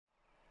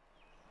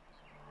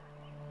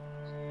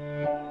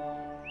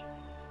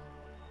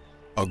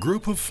A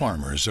group of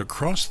farmers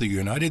across the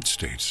United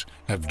States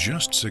have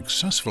just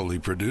successfully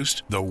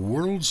produced the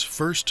world's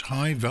first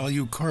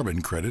high-value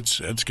carbon credits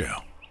at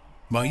scale.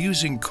 By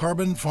using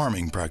carbon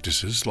farming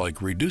practices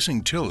like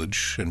reducing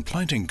tillage and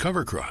planting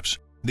cover crops,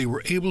 they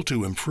were able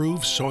to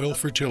improve soil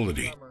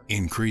fertility,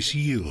 increase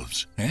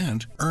yields,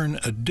 and earn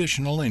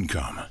additional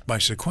income by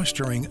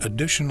sequestering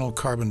additional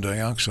carbon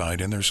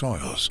dioxide in their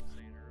soils.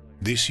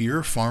 This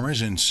year,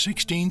 farmers in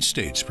 16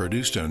 states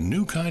produced a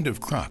new kind of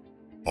crop,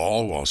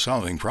 all while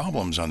solving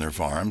problems on their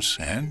farms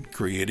and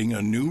creating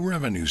a new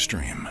revenue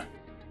stream.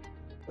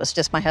 It was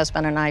just my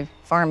husband and I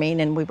farming,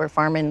 and we were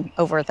farming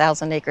over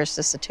 1,000 acres,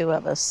 just the two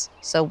of us.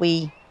 So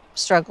we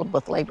struggled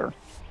with labor.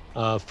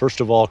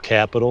 First of all,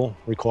 capital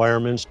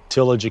requirements,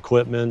 tillage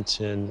equipment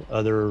and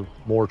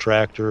more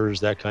tractors,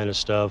 that kind of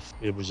stuff.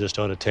 It was just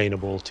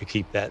unattainable to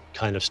keep that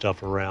kind of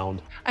stuff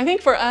around. I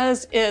think for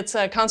us, it's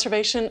a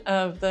conservation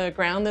of the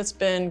ground that's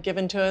been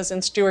given to us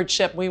and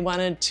stewardship. We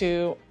wanted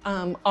to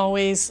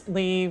always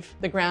leave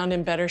the ground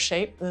in better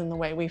shape than the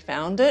way we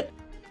found it.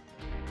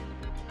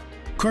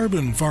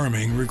 Carbon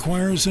farming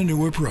requires a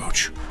new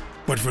approach,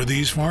 but for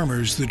these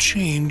farmers, the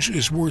change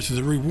is worth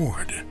the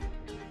reward.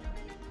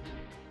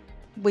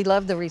 We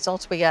love the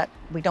results we got.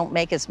 We don't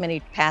make as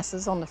many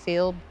passes on the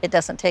field. It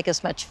doesn't take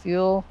as much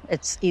fuel.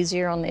 It's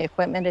easier on the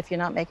equipment if you're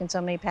not making so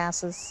many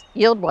passes.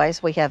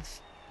 Yield-wise, we have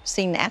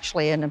seen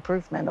actually an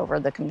improvement over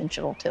the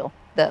conventional till.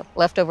 The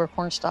leftover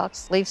corn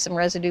stalks leave some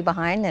residue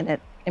behind and it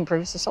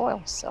improves the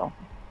soil. So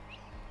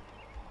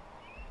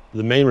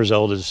the main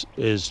result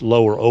is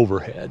lower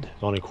overhead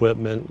on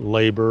equipment,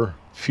 labor,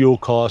 fuel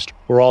cost.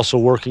 We're also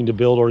working to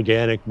build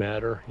organic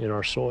matter in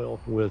our soil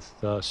with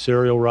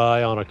cereal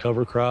rye on a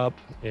cover crop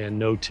and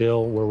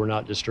no-till where we're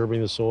not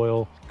disturbing the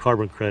soil.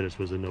 Carbon credits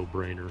was a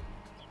no-brainer.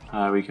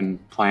 We can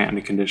plant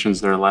under conditions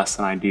that are less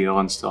than ideal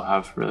and still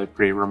have really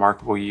pretty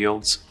remarkable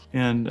yields.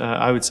 And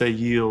I would say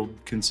yield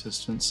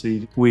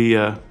consistency. We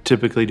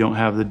typically don't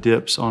have the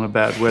dips on a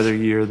bad weather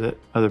year that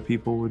other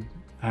people would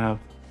have.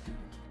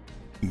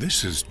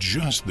 This is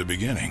just the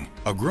beginning.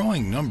 A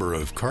growing number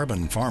of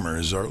carbon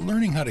farmers are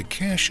learning how to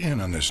cash in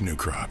on this new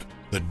crop.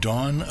 The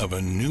dawn of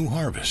a new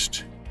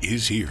harvest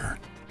is here.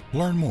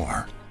 Learn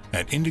more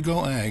at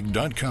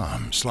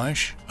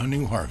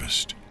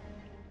indigoag.com/a-new-harvest.